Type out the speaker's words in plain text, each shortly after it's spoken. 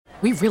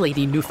We really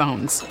need new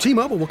phones.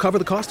 T-Mobile will cover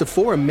the cost of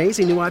 4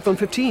 amazing new iPhone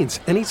 15s,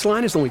 and each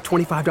line is only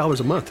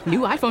 $25 a month. New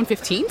iPhone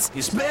 15s?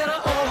 It's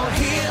better over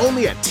here.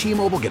 Only at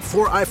T-Mobile, get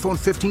 4 iPhone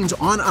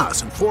 15s on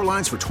us and 4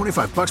 lines for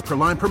 $25 per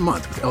line per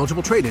month with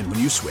eligible trade-in when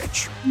you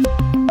switch.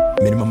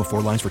 Minimum of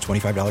 4 lines for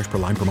 $25 per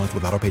line per month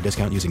with autopay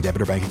discount using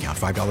debit or bank account.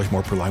 $5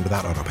 more per line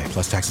without autopay,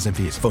 plus taxes and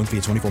fees. Phone fee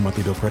at 24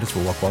 monthly bill credits for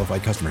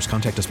well-qualified customers.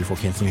 Contact us before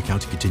canceling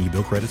account to continue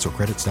bill credits or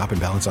credit stop and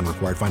balance on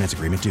required finance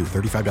agreement due.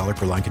 $35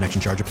 per line connection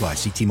charge applies.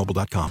 See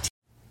T-Mobile.com.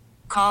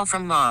 Call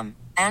from mom.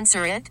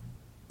 Answer it.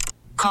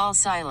 Call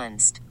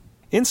silenced.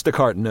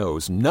 Instacart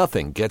knows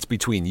nothing gets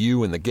between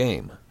you and the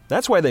game.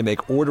 That's why they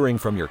make ordering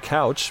from your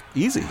couch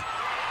easy.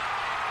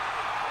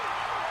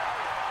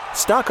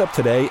 Stock up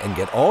today and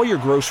get all your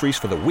groceries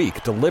for the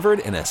week delivered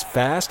in as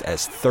fast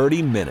as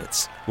 30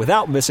 minutes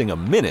without missing a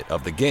minute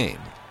of the game.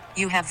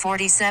 You have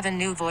 47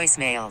 new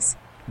voicemails.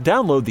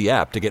 Download the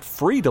app to get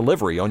free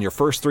delivery on your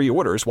first 3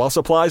 orders while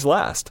supplies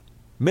last.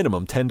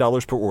 Minimum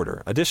 $10 per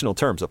order. Additional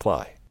terms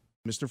apply.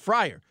 Mr.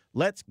 Fryer,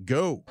 let's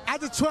go.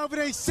 At the 12 it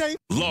ain't safe.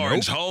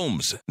 Lawrence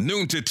Holmes,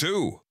 noon to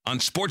 2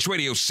 on Sports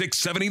Radio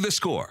 670 The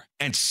Score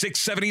and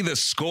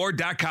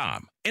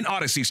 670thescore.com, an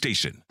Odyssey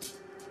station.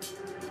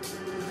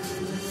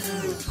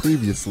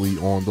 Previously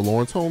on the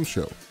Lawrence Holmes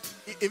Show.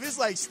 If it's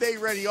like Stay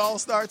Ready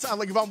All-Star time,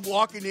 like if I'm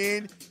walking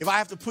in, if I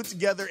have to put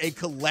together a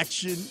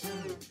collection,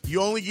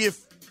 you only give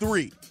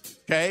 3,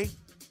 okay?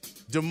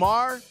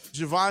 DeMar,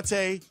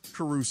 Javonte,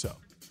 Caruso.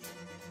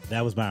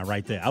 That was mine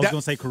right there. I was going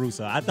to say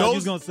Caruso. I thought you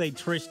was going to say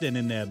Tristan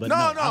in there, but no.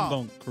 I'm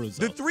going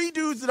Caruso. The 3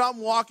 dudes that I'm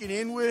walking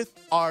in with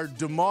are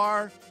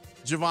DeMar,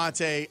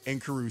 Javonte,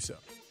 and Caruso.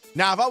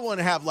 Now, if I want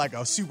to have like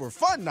a super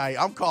fun night,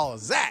 I'm calling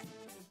Zach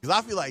because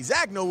I feel like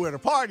Zach know where the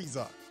parties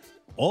are.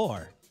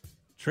 Or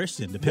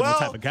Tristan, depending on the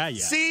type of guy you are.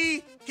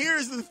 See,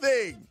 here's the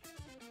thing.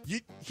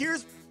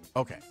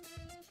 Okay.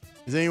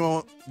 Is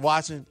anyone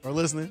watching or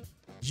listening?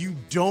 You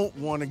don't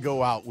want to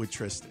go out with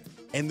Tristan.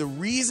 And the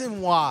reason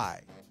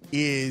why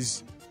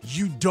is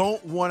you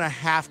don't want to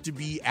have to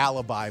be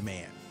alibi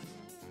man.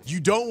 You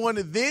don't want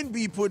to then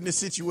be put in a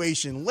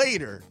situation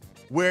later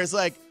where it's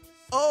like,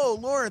 oh,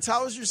 Lawrence,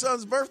 how was your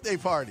son's birthday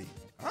party?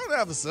 I don't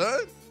have a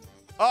son.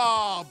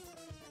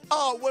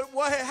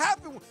 What had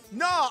happened?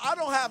 No, I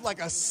don't have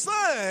like a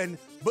son,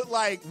 but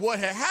like what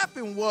had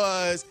happened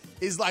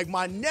is like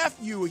my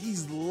nephew,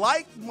 he's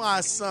like my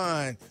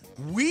son.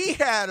 We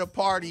had a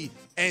party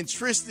and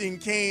Tristan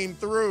came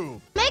through.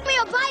 Make me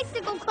a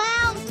bicycle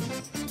clown.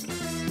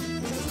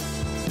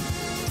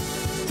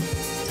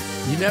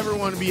 You never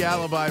want to be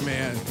alibi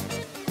man.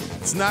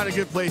 It's not a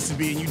good place to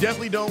be, and you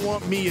definitely don't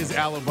want me as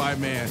alibi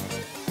man.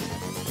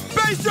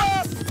 Bass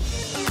drop!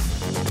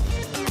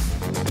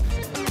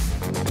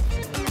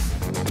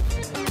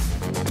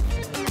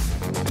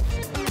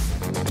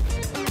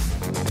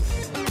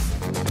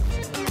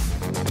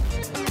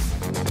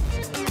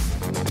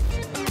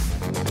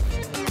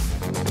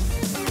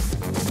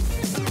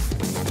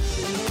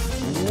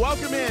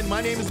 Welcome in.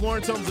 My name is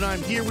Lawrence Holmes, and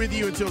I'm here with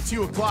you until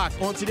 2 o'clock.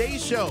 On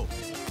today's show,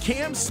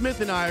 Cam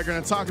Smith and I are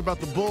going to talk about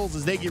the Bulls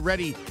as they get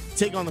ready to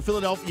take on the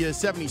Philadelphia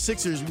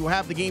 76ers. We will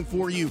have the game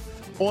for you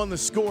on the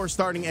Score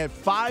starting at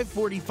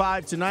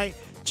 5:45 tonight.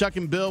 Chuck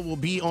and Bill will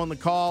be on the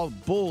call.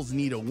 Bulls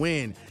need a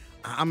win.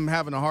 I'm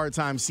having a hard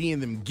time seeing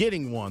them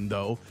getting one,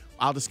 though.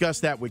 I'll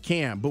discuss that with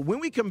Cam. But when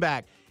we come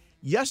back,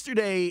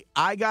 yesterday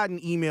I got an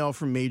email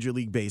from Major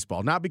League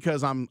Baseball, not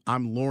because I'm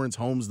Lawrence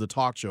Holmes, the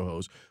talk show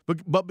host,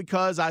 but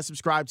because I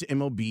subscribe to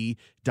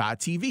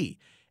MLB.tv.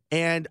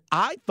 And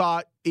I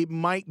thought it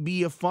might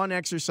be a fun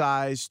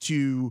exercise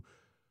to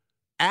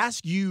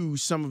ask you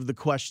some of the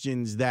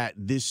questions that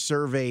this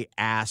survey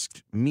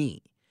asked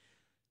me.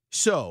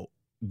 So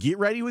get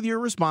ready with your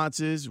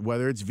responses,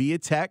 whether it's via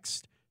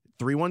text,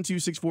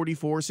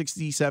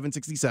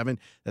 312-644-6767.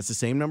 That's the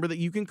same number that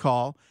you can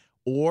call.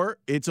 Or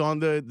it's on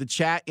the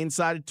chat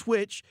inside of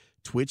Twitch,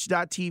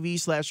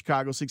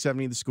 twitch.tv/Chicago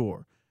 670 The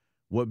Score.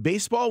 What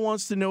baseball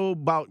wants to know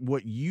about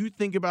what you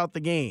think about the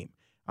game.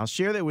 I'll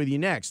share that with you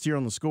next here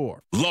on The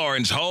Score.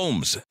 Lawrence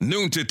Holmes,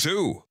 noon to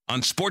 2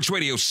 on Sports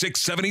Radio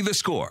 670 The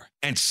Score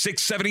and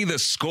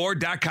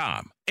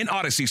 670thescore.com, an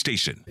Odyssey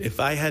station. If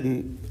I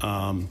hadn't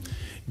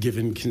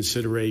given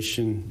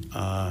consideration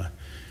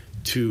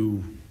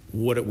to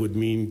what it would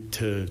mean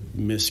to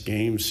miss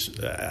games,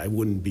 I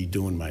wouldn't be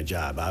doing my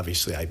job.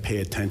 Obviously, I pay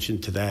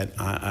attention to that.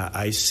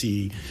 I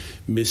see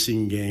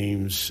missing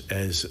games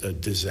as a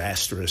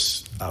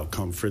disastrous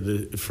outcome for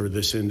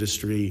this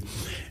industry,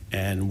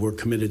 and we're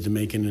committed to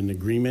making an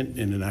agreement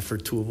in an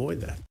effort to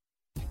avoid that.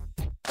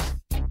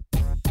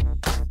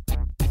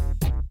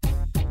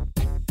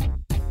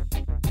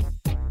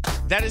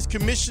 That is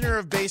Commissioner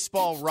of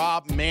Baseball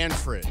Rob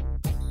Manfred.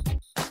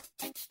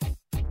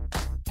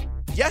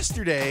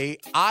 Yesterday,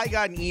 I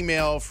got an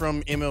email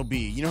from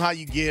MLB. You know how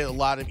you get a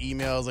lot of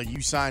emails, like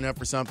you sign up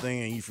for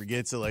something and you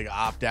forget to like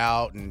opt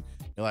out, and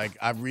you're like,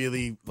 I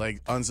really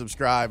like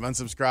unsubscribe,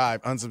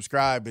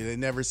 but it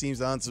never seems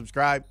to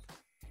unsubscribe.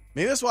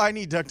 Maybe that's why I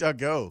need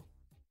DuckDuckGo.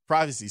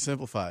 Privacy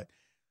simplified.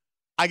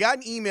 I got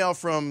an email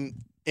from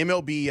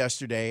MLB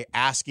yesterday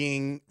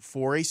asking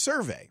for a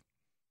survey.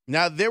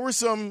 Now, there were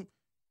some,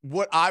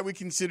 what I would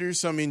consider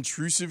some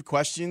intrusive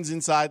questions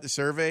inside the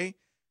survey.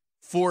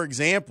 For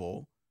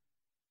example,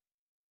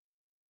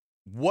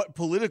 what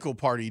political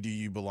party do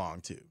you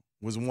belong to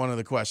was one of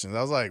the questions.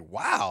 I was like,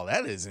 wow,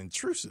 that is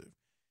intrusive.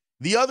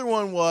 The other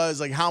one was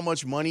like, how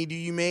much money do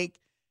you make?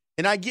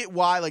 And I get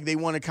why, like, they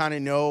want to kind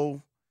of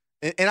know.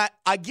 And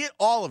I get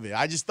all of it.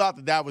 I just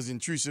thought that was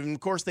intrusive. And,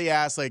 of course, they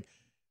asked, like,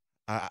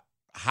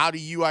 how do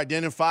you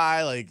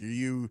identify? Like, are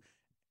you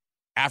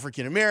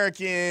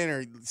African-American?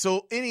 Or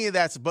so any of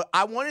that. But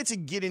I wanted to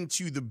get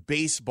into the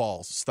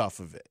baseball stuff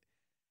of it.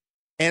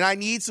 And I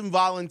need some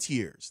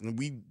volunteers. And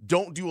we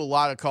don't do a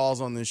lot of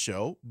calls on this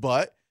show,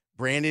 but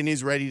Brandon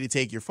is ready to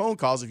take your phone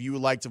calls if you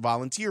would like to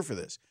volunteer for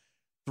this.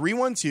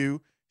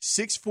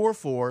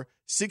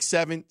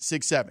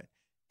 312-644-6767.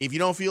 If you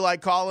don't feel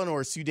like calling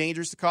or it's too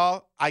dangerous to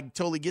call, I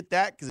totally get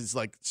that because it's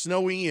like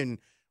snowy and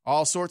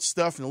all sorts of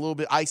stuff and a little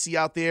bit icy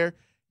out there.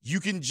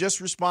 You can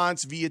just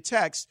respond via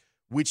text,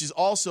 which is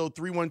also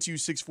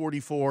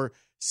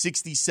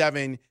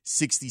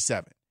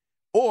 312-644-6767.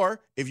 Or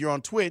if you're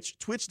on Twitch,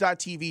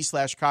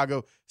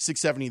 twitch.tv/Chicago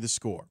 670 The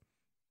Score.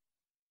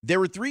 There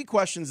were 3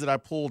 questions that I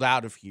pulled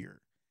out of here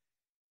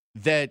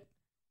that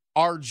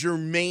are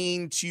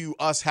germane to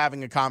us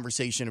having a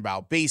conversation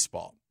about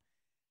baseball.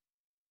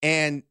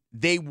 And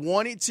they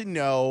wanted to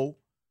know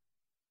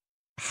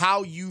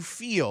how you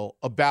feel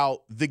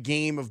about the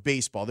game of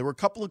baseball. There were a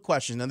couple of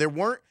questions. Now, there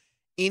weren't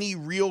any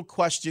real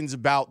questions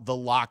about the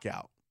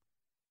lockout.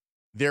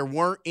 There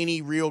weren't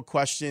any real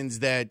questions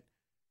that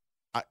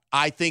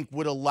I think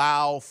would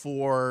allow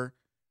for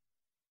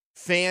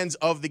fans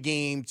of the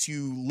game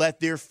to let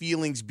their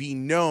feelings be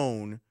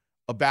known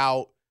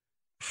about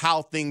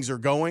how things are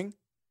going.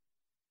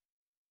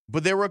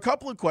 But there were a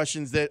couple of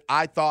questions that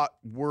I thought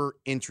were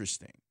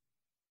interesting.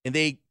 And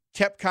they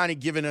kept kind of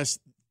giving us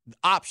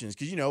options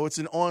because, you know, it's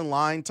an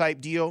online type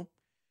deal.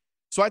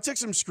 So I took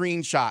some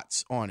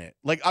screenshots on it.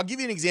 Like, I'll give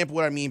you an example of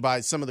what I mean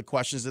by some of the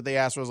questions that they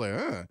asked. I was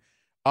like,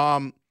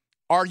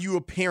 are you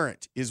a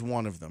parent is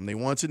one of them. They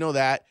want to know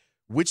that.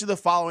 Which of the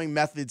following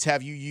methods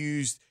have you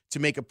used to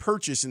make a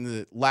purchase in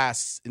the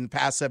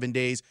past 7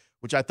 days,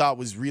 which I thought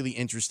was really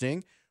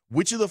interesting.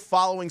 Which of the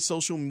following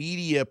social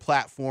media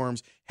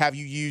platforms have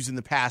you used in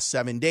the past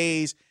 7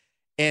 days?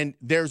 And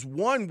there's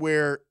one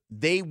where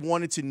they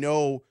wanted to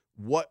know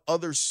what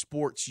other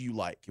sports you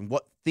like and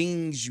what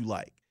things you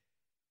like,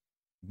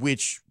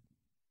 which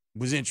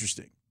was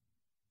interesting.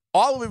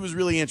 All of it was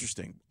really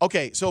interesting.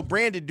 Okay, so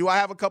Brandon, do I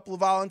have a couple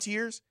of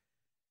volunteers?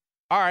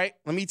 All right,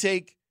 let me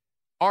take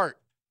Art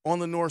on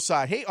the north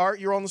side. Hey, Art,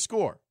 you're on the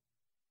score.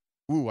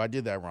 Ooh, I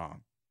did that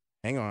wrong.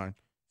 Hang on.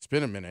 It's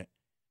been a minute.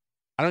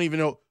 I don't even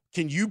know.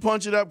 Can you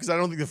punch it up? Because I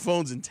don't think the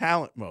phone's in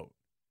talent mode.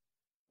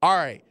 All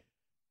right.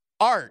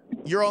 Art,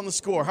 you're on the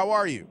score. How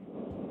are you?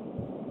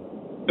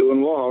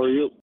 Doing well. How are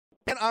you?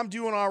 And I'm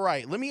doing all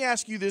right. Let me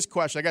ask you this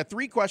question. I got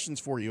 3 questions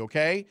for you,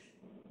 okay?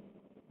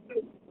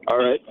 All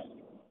right.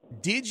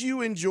 Did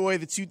you enjoy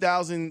the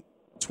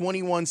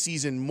 2021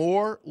 season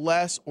more,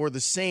 less, or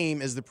the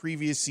same as the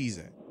previous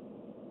season?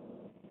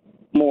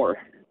 More.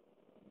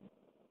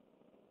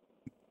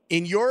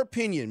 In your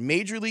opinion,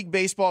 Major League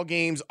Baseball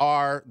games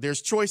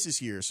there's choices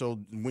here. So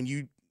when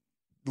you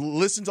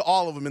listen to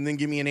all of them and then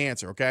give me an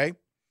answer, okay?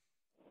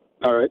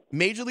 All right.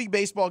 Major League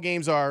Baseball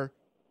games are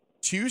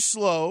too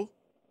slow,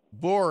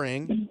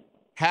 boring,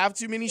 have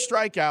too many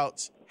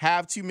strikeouts,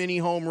 have too many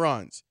home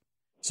runs.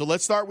 So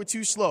let's start with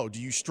too slow. Do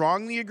you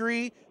strongly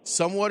agree,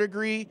 somewhat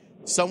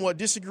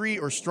disagree,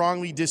 or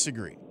strongly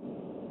disagree?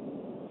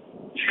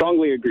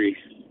 Strongly agree.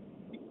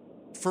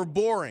 For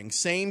boring,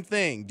 same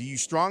thing. Do you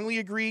strongly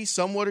agree,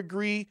 somewhat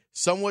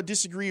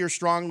disagree, or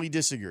strongly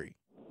disagree?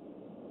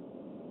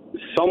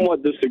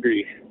 Somewhat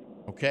disagree.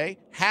 Okay.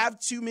 Have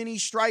too many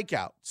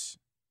strikeouts?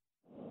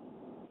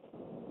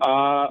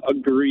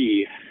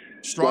 Agree.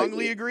 Strongly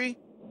Slightly. agree?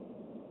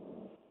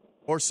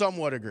 Or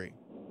somewhat agree?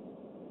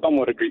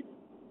 Somewhat agree.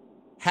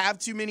 Have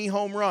too many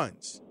home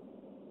runs?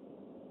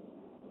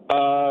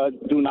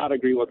 Do not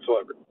agree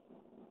whatsoever.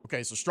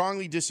 Okay, so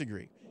strongly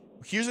disagree.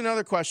 Here's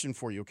another question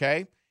for you,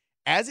 okay?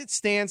 As it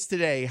stands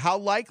today, how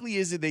likely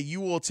is it that you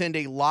will attend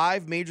a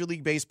live Major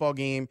League Baseball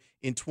game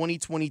in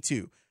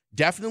 2022?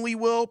 Definitely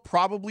will,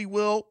 probably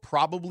won't.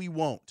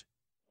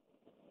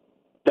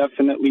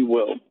 Definitely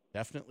will.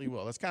 Definitely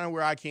will. That's kind of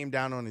where I came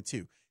down on it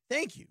too.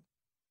 Thank you.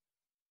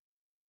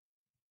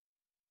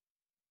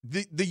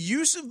 The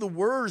use of the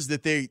words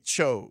that they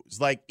chose,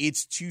 like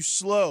it's too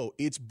slow,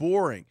 it's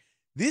boring,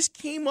 this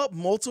came up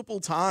multiple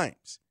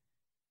times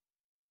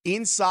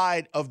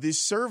inside of this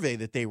survey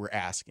that they were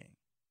asking.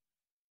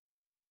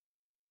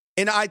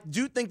 And I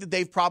do think that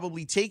they've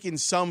probably taken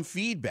some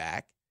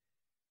feedback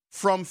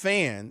from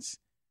fans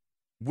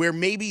where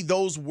maybe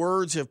those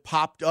words have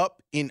popped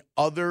up in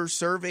other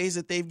surveys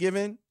that they've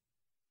given.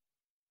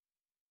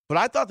 But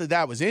I thought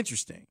that was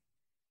interesting.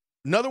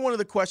 Another one of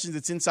the questions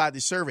that's inside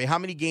the survey, how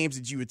many games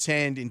did you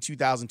attend in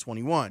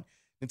 2021?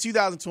 And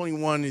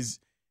 2021 is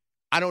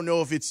I don't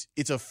know if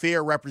it's a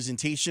fair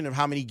representation of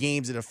how many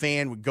games that a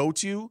fan would go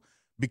to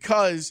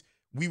because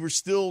we were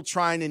still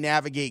trying to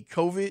navigate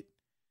COVID.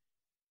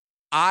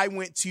 I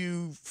went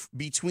to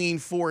between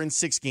 4 and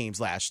 6 games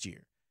last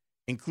year,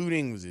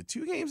 including, was it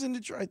 2 games in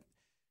Detroit?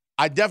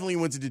 I definitely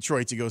went to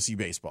Detroit to go see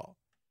baseball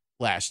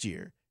last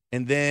year.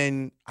 And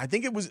then I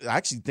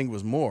actually think it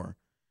was more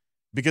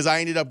because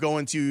I ended up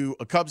going to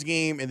a Cubs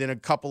game and then a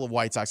couple of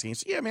White Sox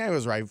games. So yeah, man, I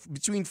was right.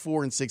 Between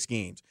 4 and 6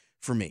 games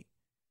for me.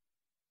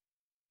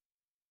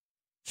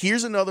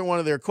 Here's another one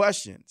of their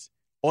questions.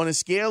 On a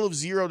scale of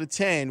 0 to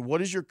 10,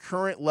 what is your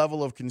current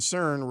level of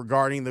concern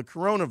regarding the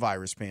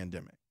coronavirus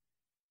pandemic?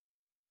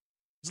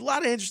 There's a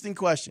lot of interesting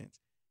questions.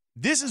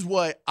 This is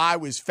what I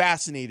was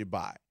fascinated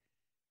by.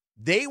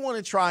 They want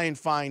to try and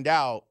find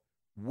out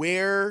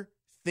where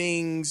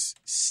things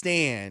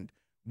stand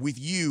with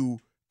you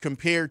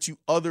compared to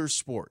other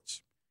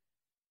sports.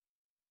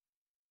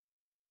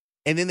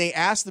 And then they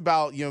asked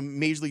about,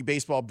 Major League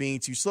Baseball being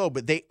too slow,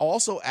 but they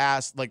also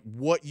asked like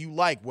what you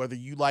like, whether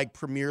you like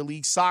Premier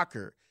League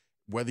soccer,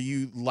 whether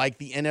you like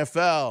the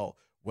NFL,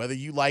 whether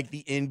you like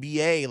the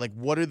NBA, like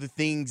what are the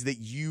things that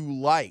you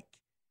like?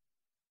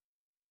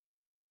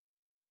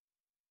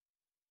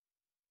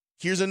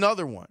 Here's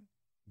another one,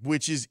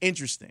 which is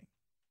interesting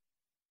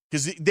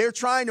because they're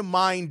trying to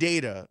mine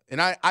data.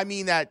 And I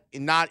mean that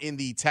not in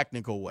the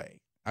technical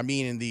way. I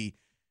mean in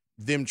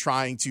them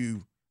trying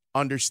to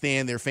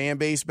understand their fan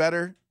base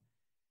better.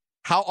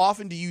 How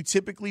often do you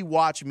typically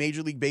watch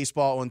Major League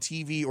Baseball on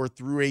TV or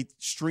through a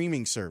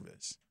streaming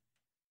service?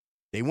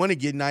 They want to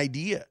get an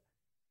idea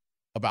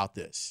about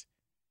this.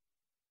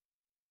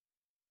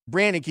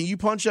 Brandon, can you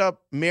punch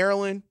up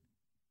Maryland?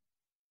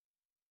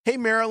 Hey,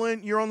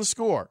 Maryland, you're on the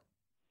score.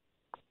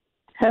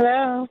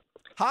 Hello.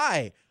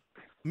 Hi.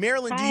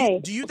 Maryland, Hi.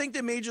 Do you think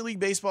that Major League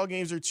Baseball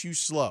games are too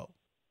slow?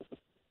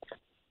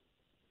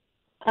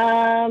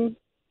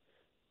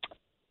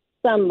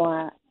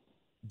 Somewhat.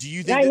 Do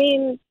you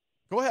think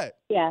go ahead.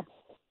 Yes.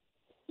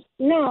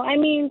 No, I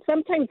mean,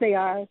 sometimes they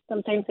are.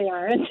 Sometimes they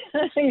aren't.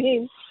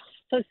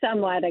 So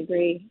somewhat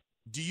agree.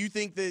 Do you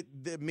think that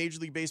the Major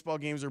League Baseball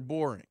games are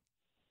boring?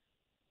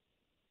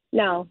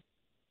 No.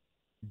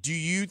 Do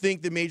you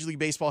think that Major League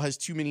Baseball has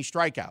too many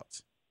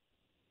strikeouts?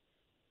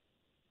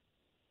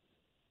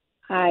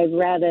 I'd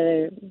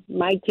rather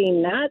my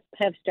team not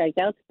have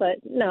strikeouts, but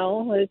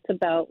no, it's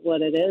about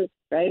what it is,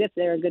 right? If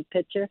they're a good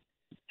pitcher.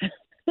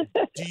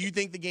 Do you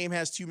think the game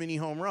has too many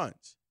home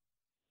runs?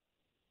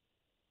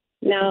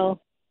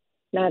 No,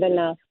 not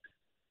enough.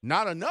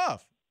 Not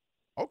enough.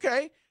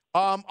 Okay.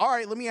 All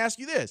right, let me ask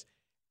you this.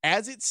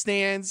 As it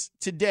stands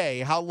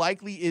today, how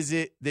likely is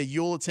it that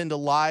you'll attend a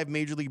live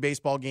Major League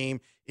Baseball game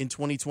in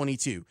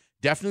 2022?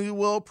 Definitely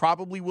will,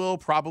 probably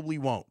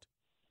won't.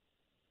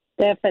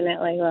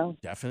 Definitely will.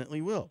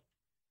 Definitely will.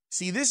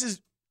 See,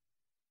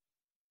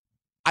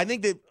 I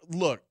think that,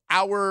 look,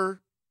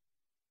 our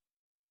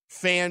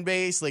fan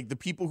base, like the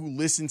people who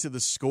listen to the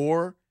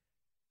score,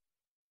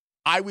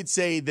 I would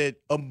say that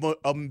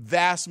a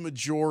vast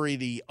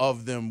majority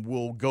of them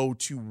will go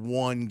to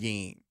one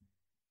game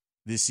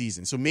this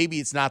season. So maybe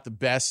it's not the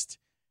best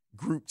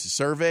group to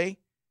survey.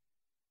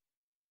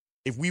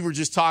 If we were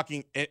just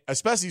talking,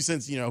 especially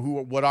since,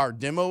 what our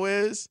demo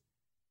is,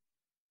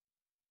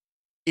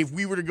 if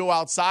we were to go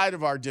outside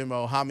of our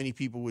demo, how many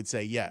people would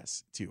say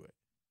yes to it?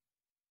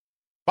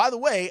 By the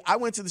way, I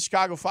went to the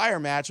Chicago Fire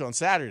match on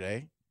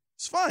Saturday.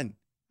 It's fun.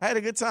 I had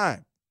a good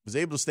time. Was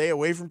able to stay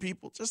away from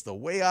people just the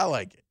way I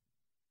like it.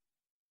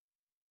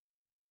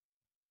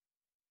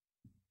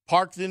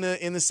 Parked in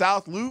the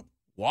South Loop,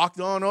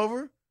 walked on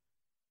over.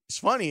 It's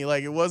funny,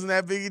 like it wasn't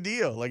that big a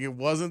deal. Like it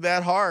wasn't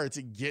that hard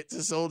to get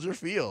to Soldier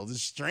Field.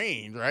 It's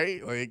strange,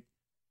 right? Like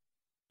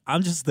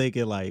I'm just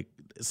thinking like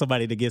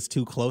somebody that gets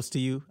too close to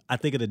you. I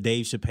think of the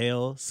Dave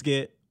Chappelle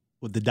skit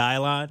with the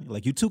dialogue.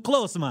 Like, you too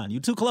close, man. You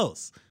too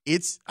close.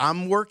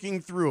 I'm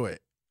working through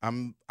it.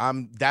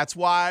 That's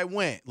why I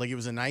went. Like, it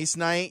was a nice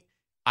night.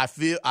 I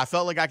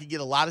felt like I could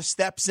get a lot of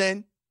steps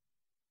in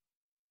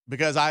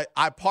because I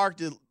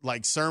parked at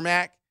like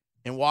Cermak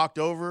and walked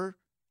over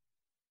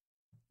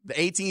the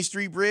 18th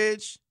Street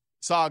Bridge.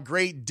 Saw a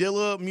great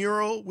Dilla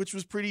mural, which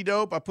was pretty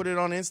dope. I put it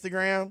on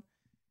Instagram.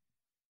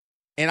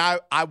 And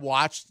I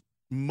watched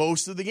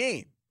most of the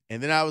game.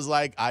 And then I was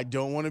like, I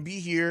don't want to be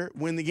here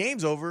when the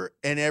game's over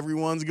and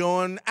everyone's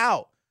going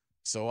out.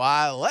 So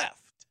I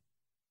left.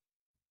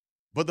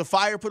 But the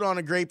Fire put on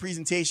a great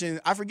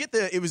presentation. I forget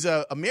it was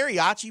a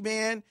mariachi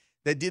band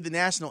that did the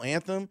national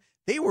anthem.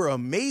 They were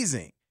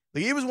amazing.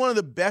 Like, it was one of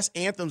the best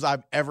anthems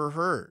I've ever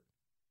heard.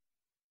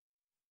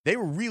 They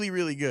were really,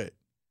 really good.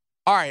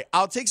 All right,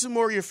 I'll take some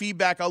more of your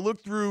feedback. I'll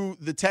look through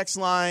the text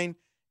line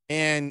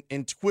and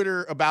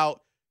Twitter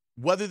about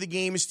whether the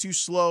game is too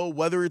slow,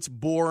 whether it's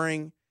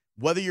boring,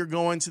 whether you're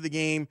going to the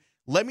game.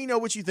 Let me know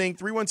what you think.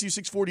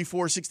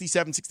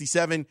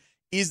 312-644-6767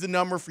 is the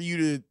number for you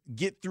to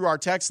get through our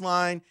text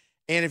line.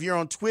 And if you're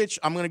on Twitch,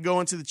 I'm going to go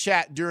into the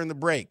chat during the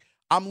break.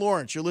 I'm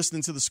Lawrence. You're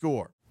listening to The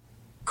Score.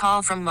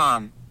 Call from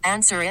mom.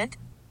 Answer it.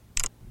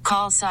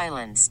 Call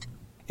silenced.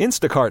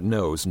 Instacart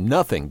knows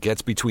nothing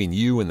gets between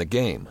you and the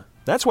game.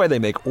 That's why they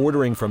make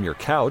ordering from your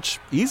couch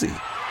easy.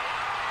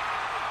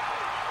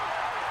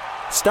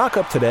 Stock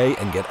up today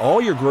and get all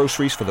your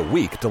groceries for the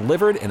week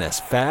delivered in as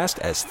fast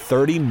as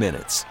 30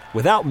 minutes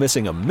without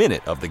missing a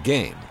minute of the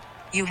game.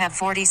 You have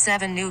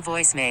 47 new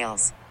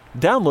voicemails.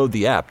 Download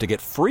the app to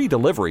get free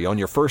delivery on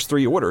your first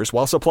 3 orders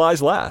while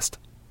supplies last.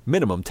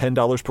 Minimum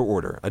 $10 per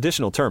order.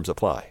 Additional terms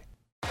apply.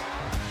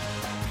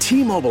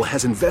 T-Mobile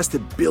has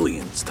invested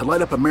billions to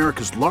light up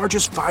America's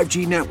largest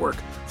 5G network,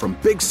 from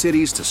big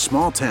cities to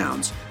small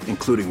towns,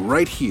 including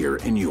right here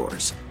in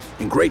yours.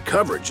 And great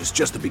coverage is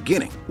just the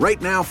beginning. Right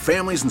now,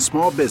 families and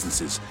small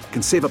businesses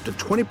can save up to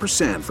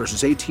 20%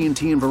 versus AT&T and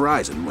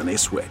Verizon when they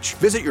switch.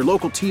 Visit your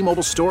local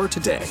T-Mobile store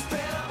today.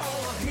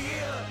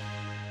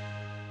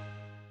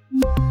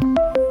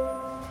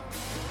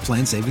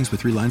 Plan savings with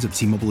 3 lines of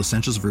T-Mobile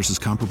Essentials versus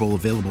comparable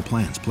available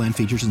plans. Plan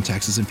features and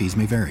taxes and fees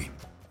may vary.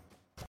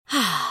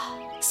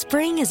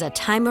 Spring is a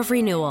time of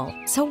renewal,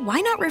 so why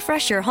not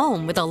refresh your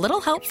home with a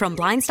little help from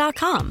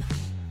Blinds.com?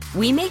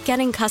 We make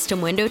getting custom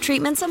window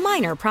treatments a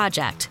minor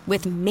project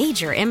with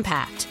major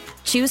impact.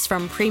 Choose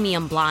from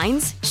premium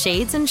blinds,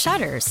 shades, and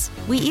shutters.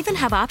 We even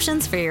have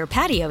options for your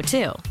patio,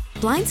 too.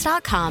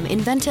 Blinds.com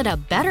invented a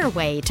better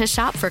way to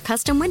shop for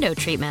custom window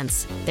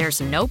treatments. There's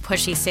no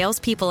pushy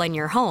salespeople in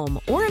your home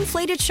or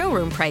inflated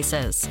showroom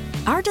prices.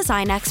 Our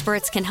design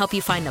experts can help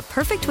you find the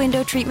perfect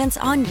window treatments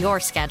on your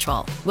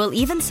schedule. We'll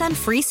even send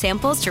free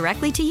samples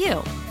directly to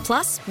you.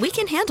 Plus, we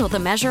can handle the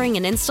measuring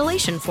and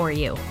installation for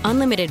you.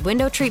 Unlimited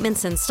window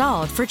treatments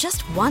installed for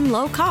just one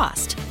low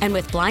cost. And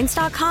with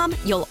Blinds.com,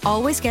 you'll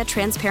always get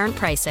transparent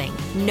pricing.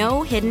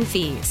 No hidden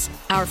fees.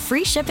 Our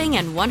free shipping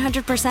and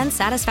 100%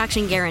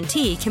 satisfaction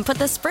guarantee can put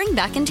the spring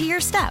back into your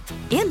step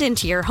and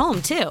into your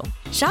home, too.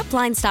 Shop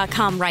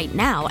Blinds.com right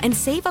now and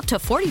save up to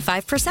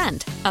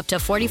 45%. Up to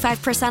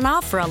 45%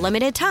 off for a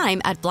limited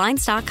time at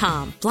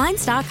Blinds.com.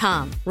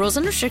 Blinds.com. Rules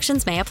and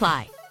restrictions may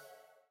apply.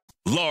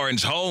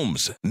 Lawrence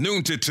Holmes,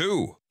 noon to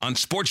 2 on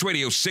Sports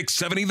Radio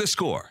 670 The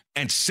Score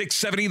and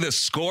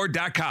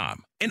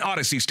 670thescore.com, an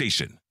Odyssey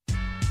station.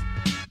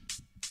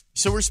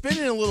 So we're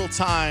spending a little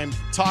time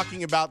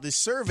talking about this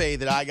survey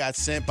that I got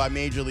sent by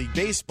Major League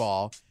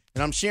Baseball,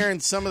 and I'm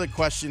sharing some of the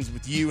questions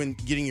with you and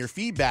getting your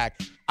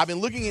feedback. I've been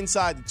looking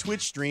inside the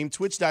Twitch stream,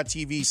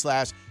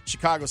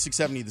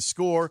 twitch.tv/Chicago670 The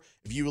Score,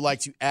 if you would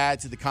like to add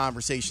to the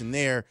conversation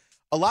there.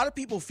 A lot of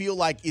people feel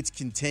like it's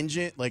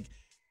contingent, like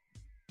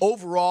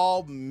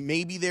overall,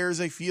 maybe there's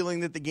a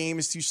feeling that the game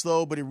is too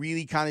slow, but it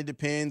really kind of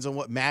depends on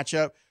what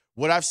matchup.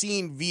 What I've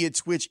seen via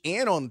Twitch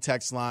and on the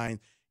text line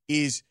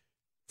is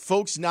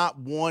folks not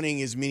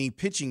wanting as many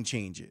pitching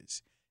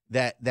changes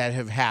that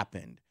have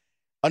happened.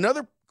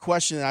 Another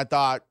question that I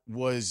thought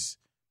was,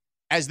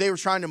 as they were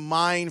trying to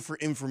mine for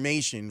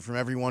information from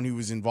everyone who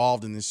was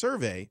involved in this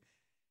survey,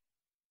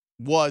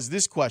 was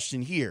this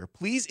question here.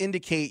 Please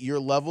indicate your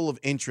level of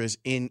interest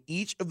in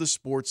each of the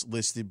sports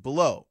listed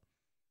below.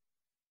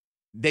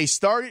 They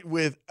started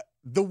with,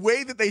 the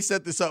way that they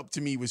set this up to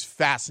me was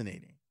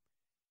fascinating.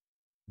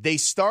 They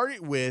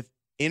started with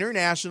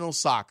international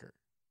soccer.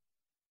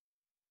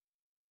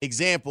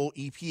 Example,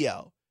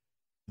 EPL.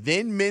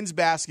 Then men's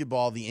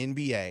basketball, the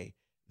NBA.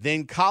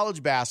 Then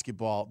college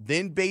basketball.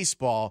 Then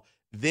baseball.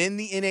 Then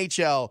the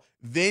NHL.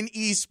 Then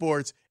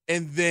esports.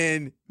 And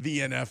then the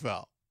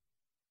NFL.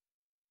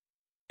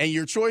 And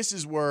your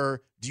choices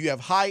were, do you have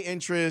high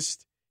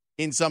interest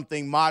in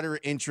something,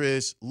 moderate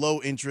interest,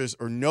 low interest,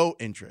 or no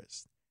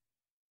interest?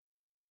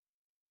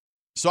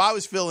 So I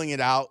was filling it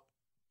out.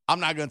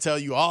 I'm not going to tell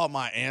you all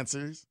my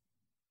answers,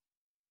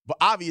 but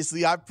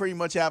obviously I pretty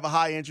much have a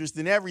high interest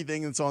in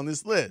everything that's on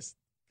this list.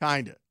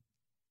 Kind of.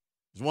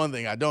 There's one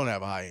thing I don't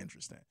have a high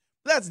interest in,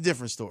 but that's a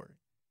different story.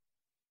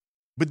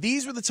 But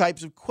these were the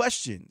types of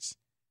questions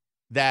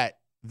that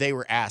they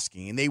were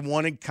asking, and they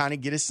want to kind of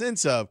get a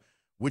sense of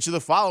which of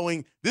the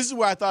following, this is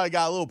where I thought it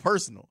got a little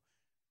personal.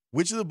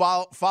 Which of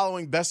the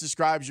following best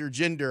describes your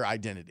gender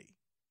identity?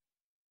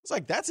 It's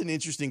like, that's an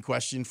interesting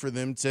question for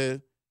them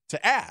to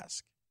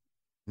ask.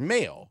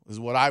 Male is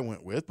what I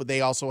went with, but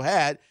they also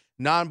had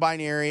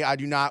non-binary. I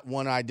do not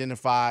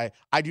identify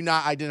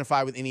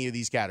with any of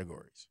these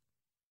categories.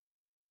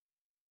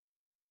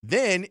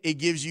 Then it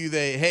gives you the,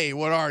 hey,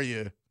 what are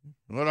you?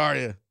 What are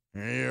you?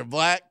 Are you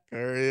black?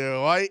 Are you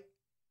white?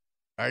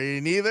 Are you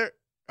neither?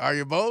 Are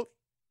you both?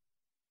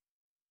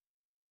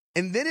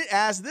 And then it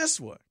asks this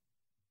one.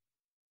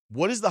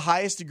 What is the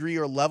highest degree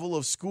or level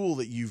of school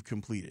that you've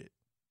completed?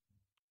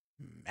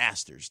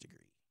 Master's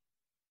degree.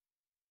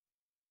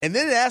 And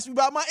then it asked me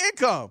about my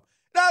income.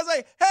 And I was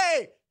like,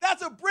 hey,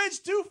 that's a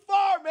bridge too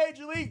far,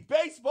 Major League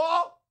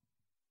Baseball.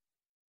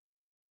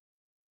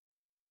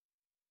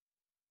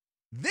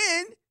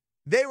 Then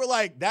they were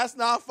like, that's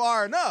not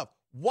far enough.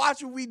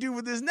 Watch what we do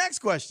with this next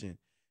question.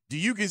 Do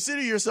you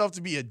consider yourself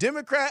to be a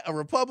Democrat, a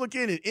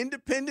Republican, an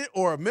independent,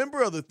 or a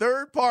member of the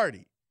third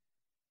party?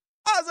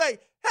 I was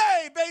like,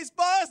 hey,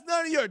 baseball, it's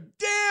none of your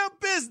damn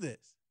business.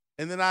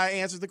 And then I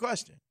answered the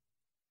question.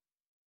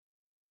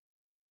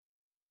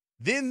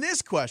 Then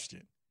this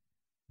question.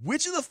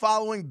 Which of the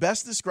following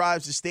best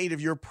describes the state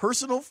of your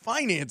personal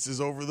finances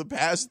over the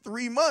past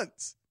 3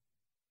 months?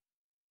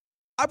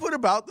 I put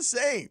about the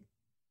same.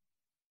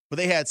 But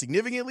they had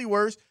significantly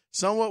worse,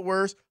 somewhat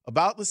worse,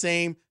 about the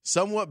same,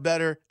 somewhat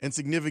better, and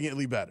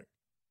significantly better.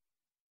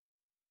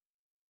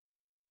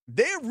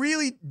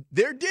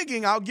 They're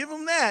digging, I'll give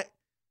them that.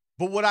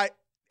 But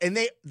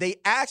they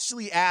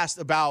actually asked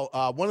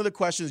about one of the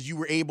questions you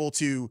were able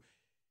to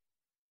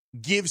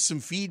give some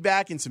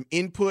feedback and some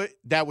input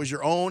that was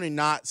your own and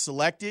not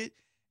selected.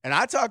 And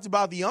I talked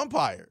about the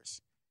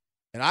umpires.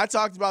 And I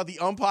talked about the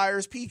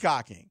umpires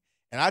peacocking.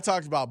 And I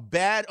talked about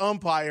bad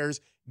umpires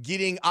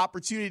getting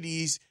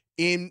opportunities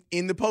in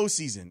the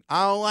postseason.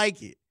 I don't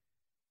like it.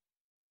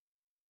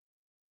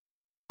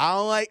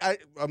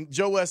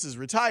 Joe West is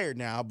retired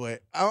now,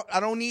 but I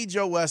don't need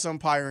Joe West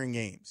umpiring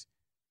games.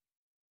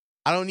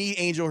 I don't need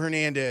Angel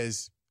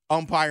Hernandez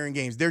umpiring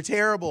games. They're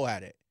terrible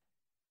at it.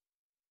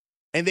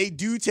 And they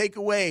do take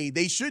away.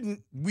 We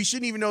shouldn't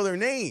even know their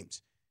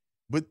names.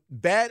 But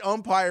bad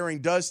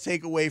umpiring does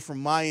take away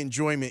from my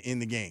enjoyment in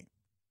the game.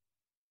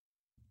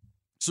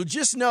 So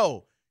just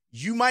know,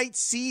 you might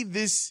see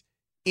this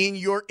in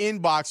your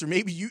inbox, or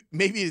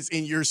maybe it's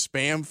in your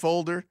spam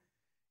folder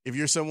if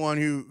you're someone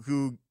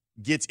who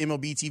gets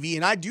MLB TV.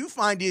 And I do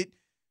find it,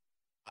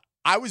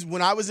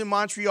 when I was in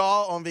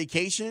Montreal on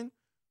vacation,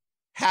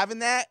 having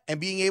that and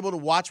being able to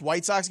watch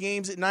White Sox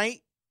games at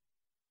night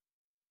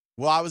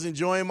while I was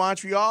enjoying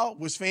Montreal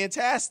was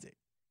fantastic.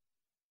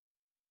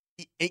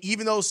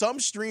 Even though some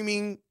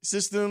streaming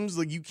systems,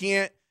 like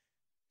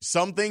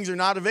some things are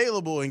not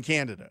available in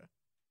Canada.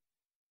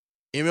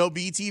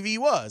 MLB TV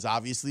was,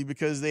 obviously,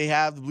 because they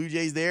have the Blue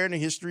Jays there and a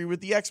history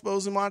with the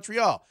Expos in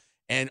Montreal.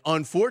 And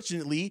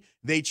unfortunately,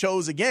 they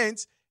chose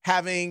against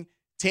having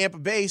Tampa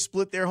Bay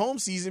split their home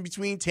season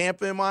between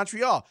Tampa and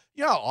Montreal.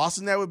 You know how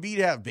awesome that would be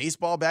to have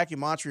baseball back in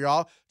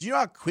Montreal? Do you know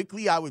how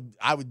quickly I would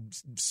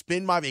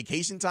spend my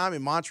vacation time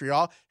in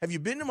Montreal? Have you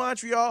been to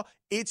Montreal?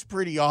 It's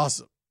pretty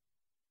awesome.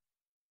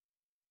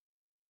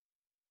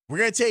 We're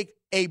going to take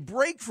a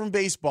break from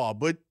baseball,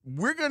 but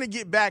we're going to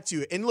get back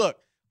to it. And look,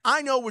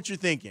 I know what you're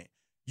thinking.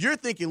 You're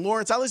thinking,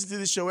 Lawrence, I listen to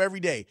this show every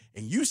day,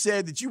 and you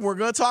said that you weren't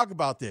going to talk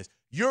about this.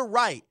 You're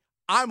right.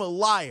 I'm a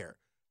liar.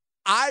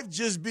 I've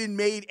just been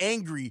made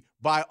angry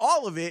by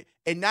all of it,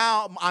 and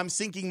now I'm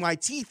sinking my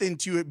teeth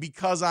into it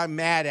because I'm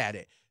mad at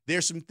it.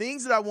 There's some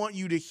things that I want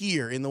you to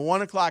hear in the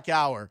 1 o'clock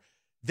hour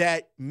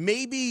that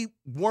maybe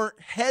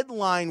weren't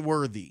headline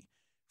worthy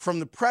from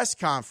the press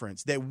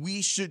conference that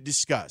we should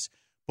discuss.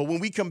 But when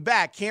we come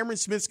back, Cameron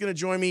Smith's going to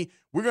join me.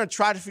 We're going to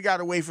try to figure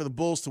out a way for the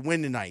Bulls to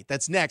win tonight.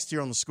 That's next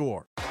here on The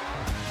Score.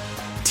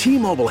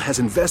 T-Mobile has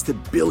invested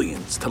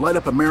billions to light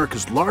up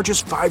America's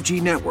largest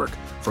 5G network,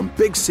 from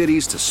big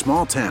cities to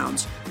small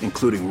towns,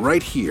 including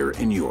right here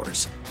in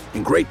yours.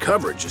 And great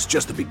coverage is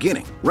just the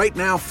beginning. Right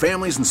now,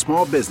 families and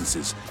small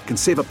businesses can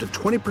save up to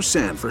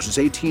 20% versus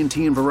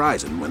AT&T and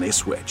Verizon when they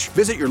switch.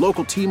 Visit your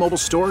local T-Mobile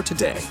store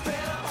today.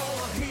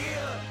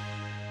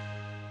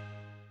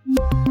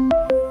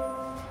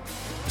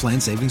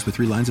 Plan savings with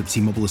 3 lines of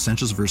T-Mobile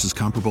Essentials versus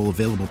comparable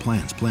available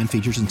plans. Plan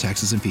features and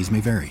taxes and fees may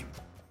vary.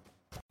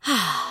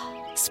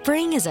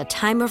 Spring is a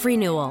time of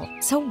renewal,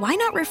 so why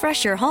not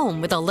refresh your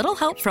home with a little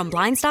help from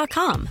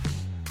Blinds.com?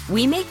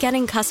 We make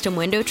getting custom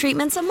window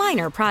treatments a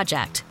minor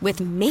project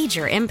with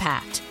major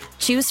impact.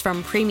 Choose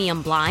from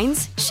premium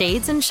blinds,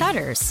 shades, and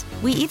shutters.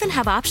 We even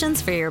have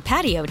options for your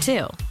patio,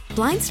 too.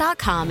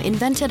 Blinds.com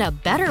invented a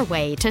better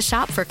way to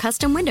shop for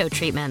custom window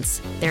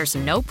treatments. There's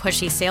no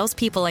pushy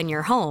salespeople in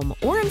your home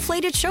or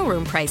inflated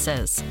showroom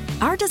prices.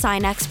 Our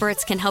design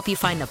experts can help you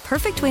find the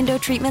perfect window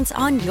treatments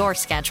on your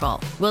schedule.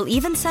 We'll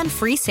even send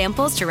free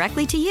samples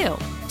directly to you.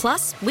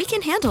 Plus, we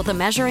can handle the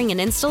measuring and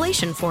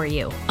installation for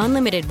you.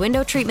 Unlimited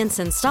window treatments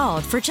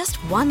installed for just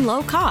one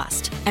low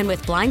cost. And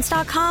with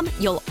Blinds.com,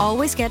 you'll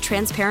always get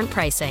transparent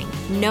pricing.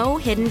 No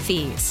hidden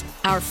fees.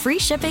 Our free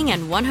shipping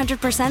and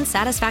 100%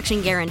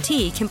 satisfaction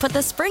guarantee can put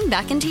the spring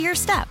back into your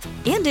step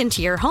and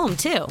into your home,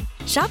 too.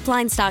 Shop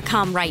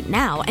Blinds.com right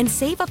now and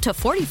save up to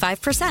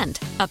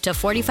 45%. Up to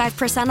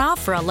 45%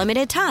 off for a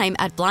limited time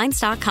at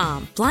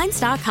Blinds.com.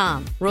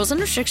 Blinds.com. Rules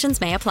and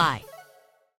restrictions may apply.